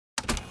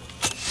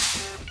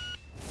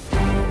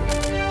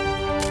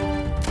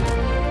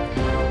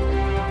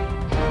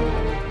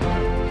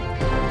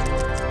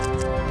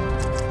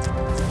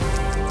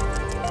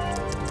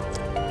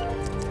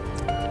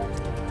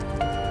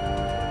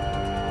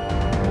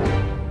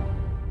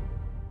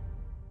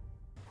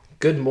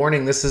Good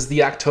morning. This is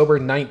the October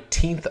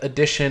 19th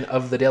edition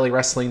of the Daily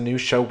Wrestling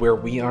News Show, where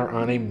we are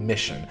on a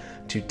mission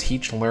to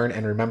teach, learn,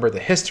 and remember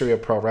the history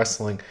of pro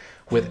wrestling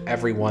with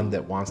everyone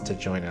that wants to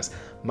join us.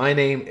 My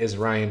name is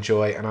Ryan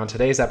Joy, and on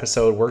today's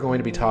episode, we're going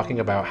to be talking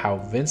about how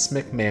Vince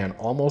McMahon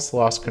almost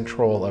lost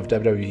control of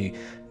WWE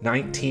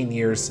 19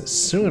 years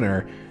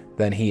sooner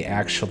than he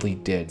actually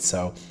did.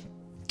 So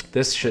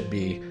this should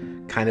be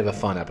kind of a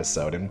fun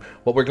episode. And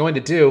what we're going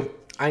to do,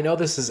 I know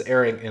this is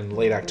airing in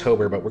late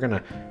October, but we're going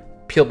to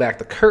peel back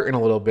the curtain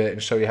a little bit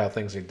and show you how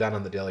things are done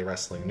on the Daily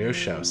Wrestling News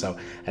Show. So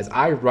as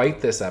I write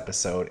this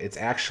episode, it's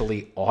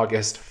actually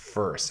August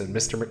 1st, and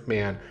Mr.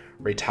 McMahon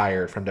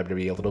retired from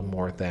WWE a little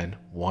more than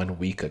 1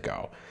 week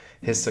ago.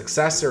 His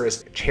successor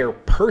as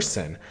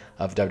chairperson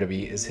of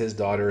WWE is his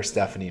daughter,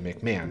 Stephanie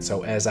McMahon.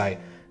 So as I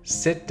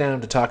sit down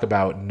to talk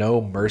about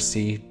No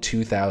Mercy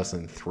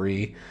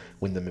 2003,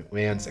 when the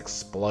McMahons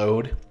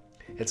explode,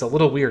 it's a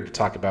little weird to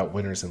talk about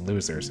winners and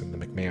losers in the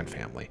McMahon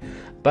family.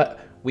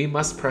 But we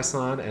must press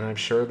on, and I'm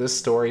sure this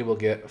story will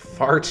get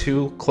far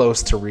too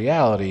close to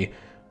reality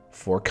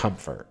for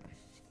comfort.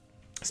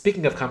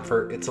 Speaking of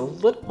comfort, it's a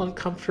little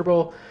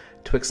uncomfortable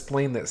to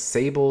explain that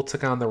Sable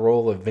took on the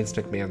role of Vince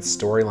McMahon's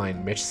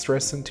storyline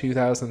mistress in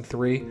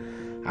 2003.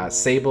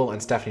 Sable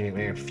and Stephanie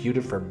McMahon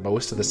feuded for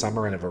most of the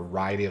summer in a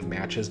variety of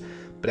matches,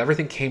 but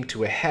everything came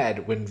to a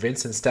head when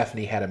Vince and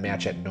Stephanie had a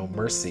match at No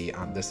Mercy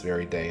on this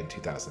very day in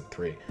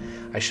 2003.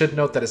 I should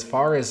note that as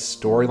far as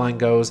storyline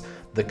goes,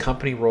 the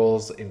company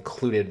roles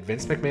included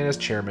Vince McMahon as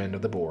chairman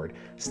of the board,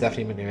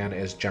 Stephanie McMahon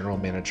as general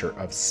manager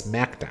of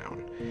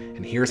SmackDown.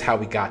 And here's how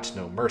we got to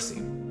No Mercy.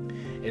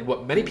 In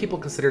what many people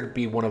consider to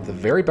be one of the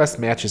very best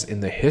matches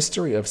in the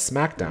history of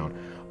SmackDown,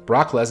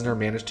 Brock Lesnar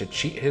managed to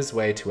cheat his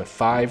way to a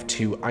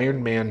 5-2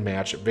 Iron Man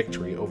match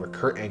victory over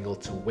Kurt Angle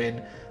to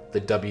win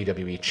the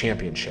WWE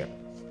Championship.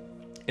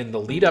 In the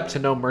lead up to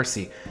No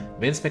Mercy,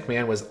 Vince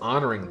McMahon was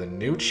honoring the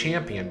new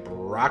champion,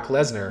 Brock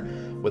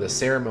Lesnar, with a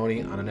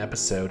ceremony on an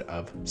episode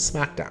of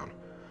SmackDown.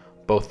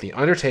 Both The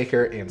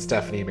Undertaker and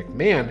Stephanie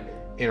McMahon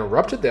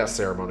interrupted that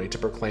ceremony to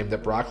proclaim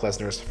that Brock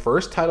Lesnar's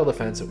first title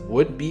defense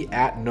would be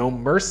at No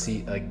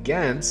Mercy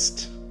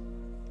against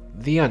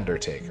The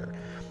Undertaker.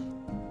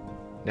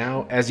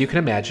 Now, as you can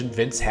imagine,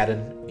 Vince had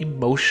an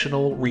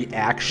emotional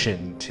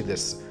reaction to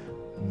this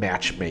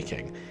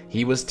matchmaking.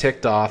 He was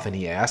ticked off and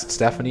he asked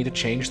Stephanie to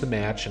change the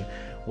match, and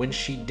when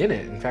she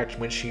didn't, in fact,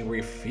 when she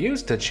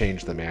refused to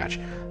change the match,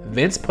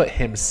 Vince put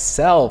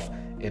himself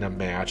in a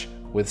match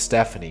with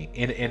Stephanie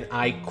in an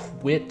I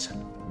Quit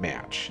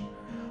match.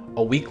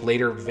 A week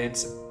later,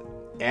 Vince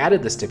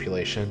added the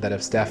stipulation that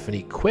if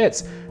Stephanie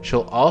quits,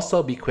 she'll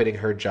also be quitting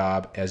her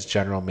job as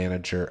general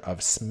manager of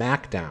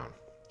SmackDown.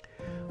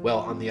 Well,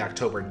 on the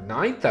October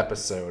 9th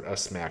episode of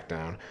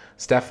SmackDown,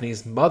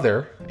 Stephanie's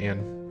mother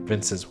and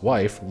Vince's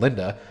wife,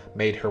 Linda,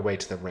 made her way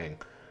to the ring.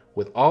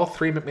 With all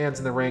three McMahons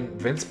in the ring,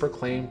 Vince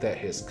proclaimed that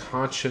his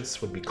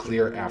conscience would be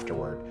clear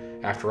afterward.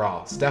 After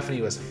all,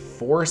 Stephanie was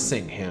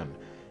forcing him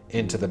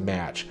into the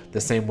match,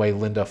 the same way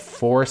Linda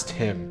forced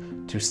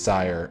him to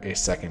sire a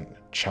second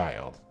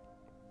child.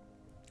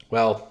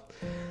 Well,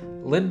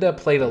 Linda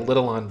played a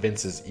little on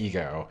Vince's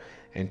ego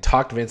and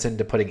talked Vince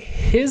into putting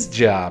his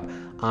job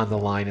on the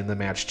line in the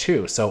match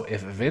too. So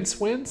if Vince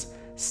wins,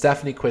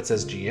 Stephanie quits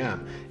as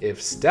GM.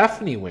 If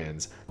Stephanie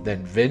wins,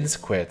 then Vince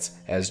quits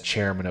as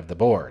chairman of the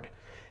board.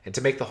 And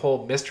to make the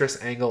whole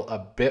mistress angle a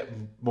bit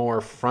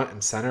more front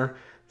and center,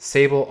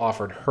 Sable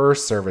offered her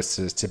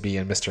services to be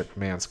in Mr.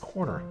 McMahon's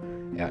corner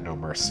at No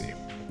Mercy.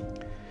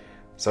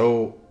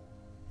 So,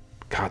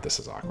 God, this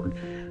is awkward.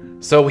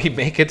 So we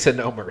make it to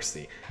No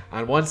Mercy.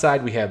 On one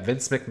side, we have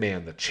Vince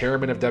McMahon, the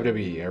chairman of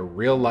WWE, a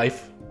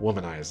real-life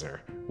womanizer,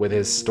 with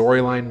his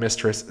storyline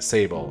mistress,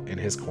 Sable, in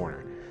his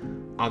corner.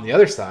 On the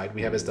other side,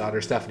 we have his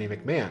daughter, Stephanie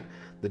McMahon,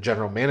 the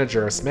general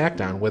manager of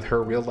SmackDown, with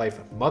her real-life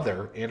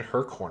mother in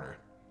her corner.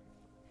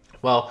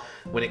 Well,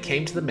 when it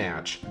came to the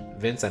match,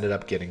 Vince ended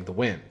up getting the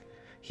win.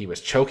 He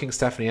was choking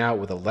Stephanie out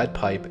with a lead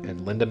pipe,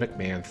 and Linda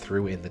McMahon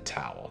threw in the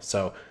towel.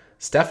 So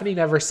Stephanie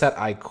never said,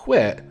 "I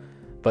quit,"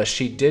 but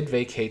she did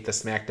vacate the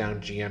SmackDown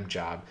GM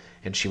job,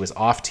 and she was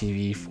off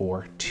TV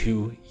for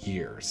 2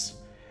 years.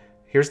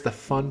 Here's the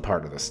fun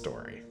part of the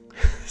story.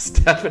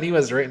 Stephanie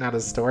was written out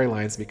of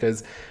storylines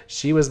because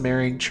she was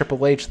marrying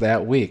Triple H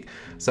that week.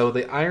 So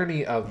the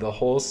irony of the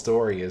whole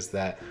story is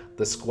that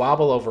the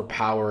squabble over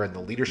power and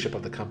the leadership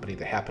of the company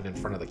that happened in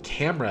front of the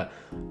camera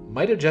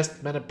might have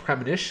just been a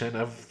premonition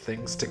of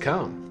things to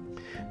come.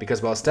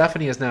 Because while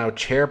Stephanie is now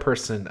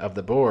chairperson of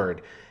the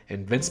board,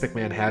 and Vince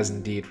McMahon has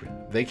indeed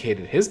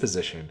vacated his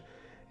position,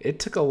 it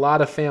took a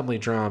lot of family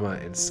drama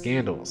and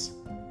scandals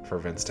for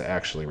Vince to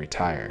actually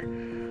retire.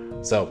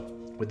 So,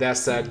 with that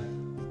said,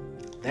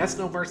 that's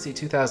No Mercy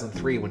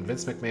 2003 when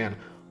Vince McMahon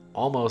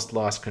almost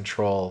lost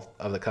control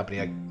of the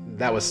company.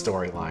 That was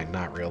storyline,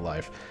 not real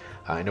life.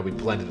 I know we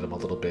blended them a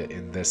little bit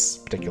in this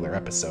particular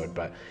episode,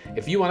 but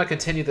if you want to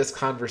continue this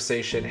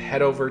conversation,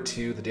 head over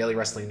to the Daily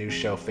Wrestling News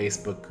Show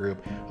Facebook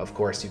group. Of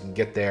course, you can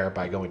get there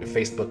by going to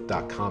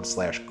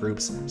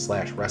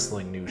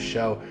facebook.com/groups/wrestling news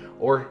show,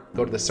 or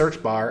go to the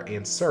search bar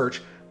and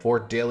search for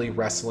Daily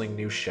Wrestling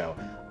News Show.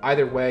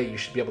 Either way, you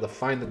should be able to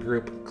find the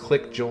group,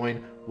 click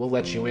join, we'll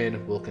let you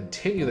in, we'll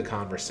continue the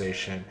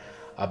conversation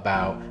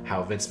about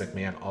how Vince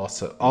McMahon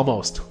also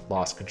almost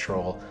lost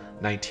control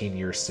 19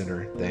 years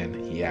sooner than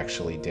he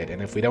actually did.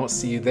 And if we don't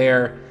see you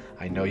there,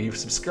 I know you've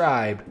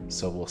subscribed,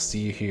 so we'll see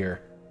you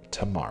here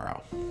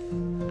tomorrow.